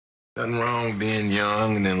Nothing wrong being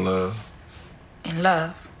young and in love. In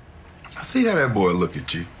love? I see how that boy look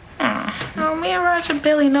at you. Oh, me and Roger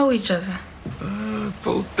Billy know each other.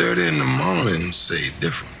 4:30 in the morning say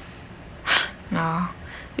different. No,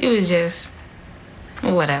 we was just,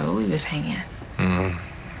 whatever, we was hanging.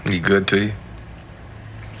 He good to you?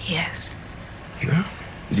 Yes. Yeah.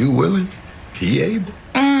 You willing? He able?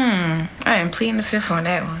 I am pleading the fifth on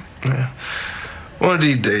that one. Yeah. One of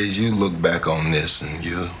these days you look back on this and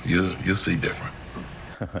you'll see different.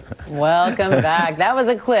 Welcome back. That was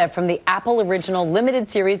a clip from the Apple original limited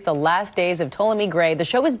series, The Last Days of Ptolemy Gray. The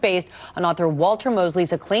show is based on author Walter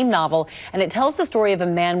Mosley's acclaimed novel, and it tells the story of a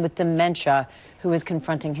man with dementia who is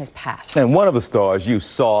confronting his past. And one of the stars you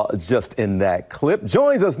saw just in that clip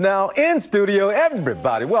joins us now in studio.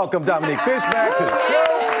 Everybody, welcome Dominique Fishback to the show.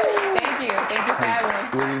 Thank you. Thank you for having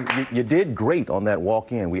me. You did great on that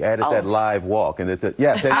walk in. We added that live walk, and it's a good.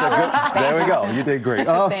 There we go. You did great.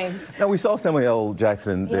 Thanks. Now we saw Samuel L.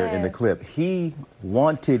 Jackson there in the clip. He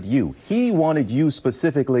wanted you. He wanted you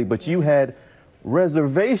specifically, but you had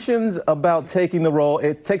reservations about taking the role.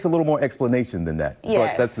 It takes a little more explanation than that.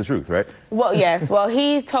 Yes. But that's the truth, right? Well, yes. Well,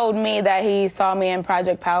 he told me that he saw me in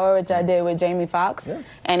Project Power, which I did with Jamie Foxx. Yeah.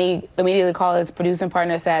 And he immediately called his producing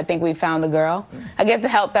partner and said, I think we found the girl. I guess it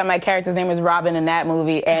helped that my character's name is Robin in that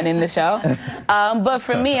movie and in the show. But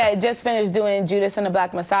for me, I just finished doing Judas and the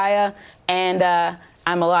Black Messiah, and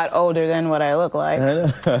I'm a lot older than what I look like.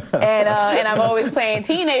 And I'm always playing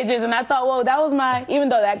teenagers, and I thought, well, that was even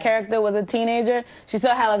though that character was a teenager, she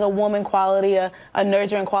still had like a woman quality, a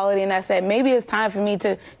nurturing quality, and I said, maybe it's time for me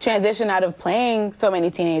to transition out of playing so many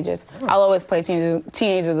teenagers. I'll always play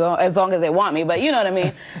teenagers as long as they want me, but you know what I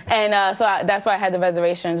mean? And that's why I had the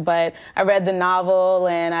reservations, but I read the novel,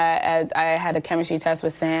 and I had a chemistry test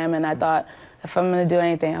with Sam, and I thought, if I'm gonna do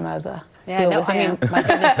anything, I might as well. Yeah, no, I mean, my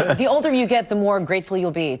goodness, the older you get, the more grateful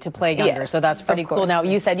you'll be to play younger, so that's pretty cool. Now,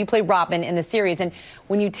 you said you play Robin in the series, and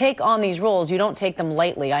when you take on these roles, you don't take them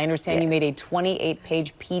lightly. I understand you made a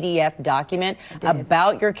 28-page PDF document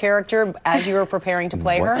about your character as you were preparing to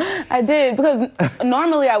play her. I did, because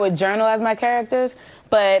normally I would journal as my characters,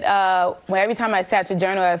 but every time I sat to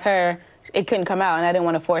journal as her, it couldn't come out, and I didn't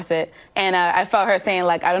want to force it. And I felt her saying,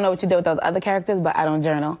 like, I don't know what you did with those other characters, but I don't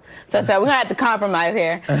journal. So I said, we're going to have to compromise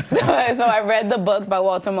here. So I read the book by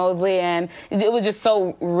Walter Mosley, and it was just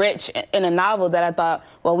so rich in a novel that I thought,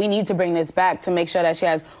 well, we need to bring this back to make sure that she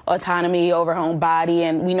has autonomy over her own body,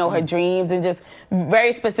 and we know her dreams, and just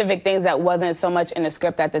very specific things that wasn't so much in the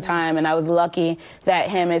script at the time. And I was lucky that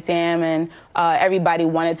him and Sam and everybody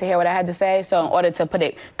wanted to hear what I had to say. So in order to put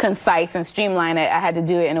it concise and streamline it, I had to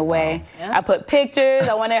do it in a way. Yeah. I put pictures.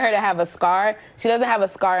 I wanted her to have a scar. She doesn't have a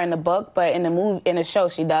scar in the book, but in the show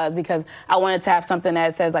she does, because I wanted to have something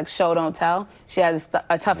that says like show don't tell. She has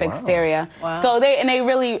a tough exterior. Wow. So they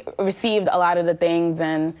really received a lot of the things,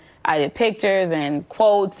 and I did pictures and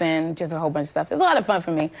quotes and just a whole bunch of stuff. It's a lot of fun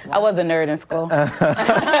for me. Wow. I was a nerd in school.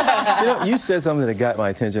 You know, you said something that got my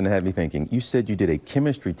attention and had me thinking. You said you did a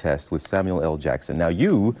chemistry test with Samuel L. Jackson. Now,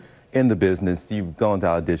 you, in the business, you've gone to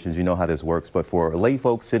auditions, you know how this works, but for lay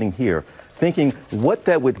folks sitting here, thinking what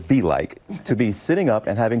that would be like to be sitting up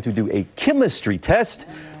and having to do a chemistry test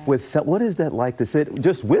with, what is that like to sit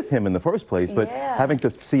just with him in the first place, but having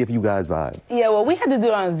to see if you guys vibe? Yeah, well, we had to do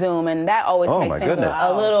it on Zoom, and that always makes things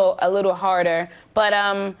a little harder. But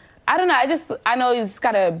I don't know. I know you just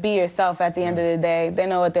gotta be yourself at the end of the day. They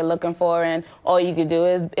know what they're looking for, and all you can do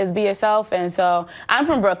is be yourself. And so I'm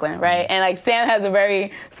from Brooklyn, right? And like Sam has a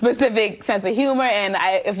very specific sense of humor, and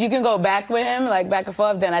if you can go back with him, like back and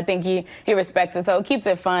forth, then I think he respects it. So it keeps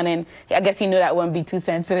it fun, and I guess he knew that wouldn't be too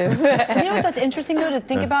sensitive. You know what? That's interesting though to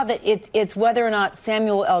think about, that it's whether or not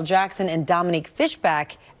Samuel L. Jackson and Dominique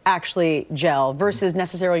Fishback actually gel versus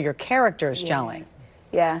necessarily your characters gelling.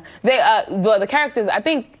 Yeah, well, the characters, I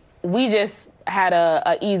think. We just had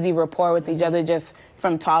a easy rapport with each other just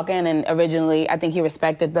from talking, and originally I think he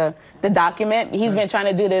respected the document. He's been trying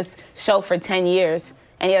to do this show for 10 years,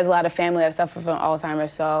 and he has a lot of family that suffer from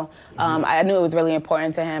Alzheimer's, so I knew it was really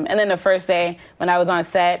important to him. And then the first day when I was on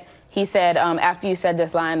set, he said, after you said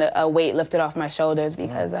this line, a weight lifted off my shoulders,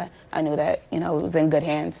 because I knew that, you know, it was in good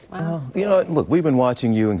hands. Wow. You know, look, we've been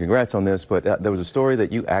watching you, and congrats on this, but there was a story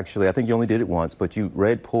that you actually, I think you only did it once, but you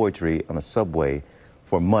read poetry on a subway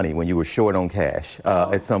for money when you were short on cash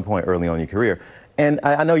at some point early on in your career. And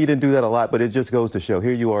I know you didn't do that a lot, but it just goes to show,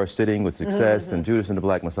 here you are sitting with success and Judas and the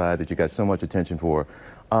Black Messiah that you got so much attention for.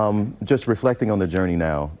 Just reflecting on the journey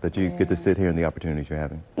now that you get to sit here and the opportunities you're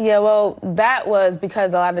having. Yeah, well, that was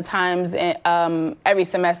because a lot of times every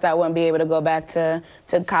semester I wouldn't be able to go back to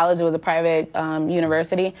college. It was a private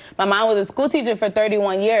university. My mom was a school teacher for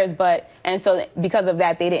 31 years, and so because of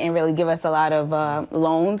that, they didn't really give us a lot of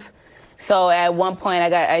loans. So at one point,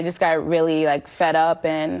 I just got really like fed up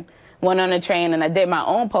and went on a train and I did my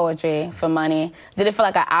own poetry for money. Did it for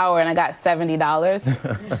like an hour and I got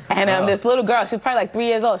 $70. And this little girl, she was probably like 3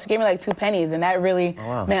 years old. She gave me like 2 pennies and that really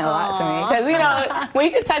meant a lot to me. Because, you know, when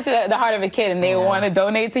you can touch the heart of a kid and they want to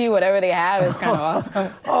donate to you whatever they have, it's kind of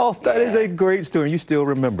awesome. Oh, that is a great story. You still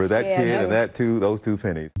remember that kid and those 2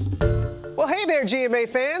 pennies. Well, hey there,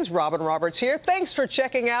 GMA fans. Robin Roberts here. Thanks for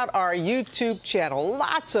checking out our YouTube channel.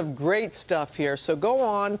 Lots of great stuff here. So go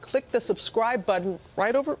on, click the subscribe button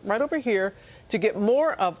right over here to get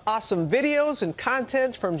more of awesome videos and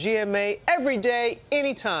content from GMA every day,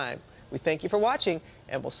 anytime. We thank you for watching,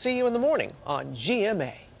 and we'll see you in the morning on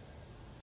GMA.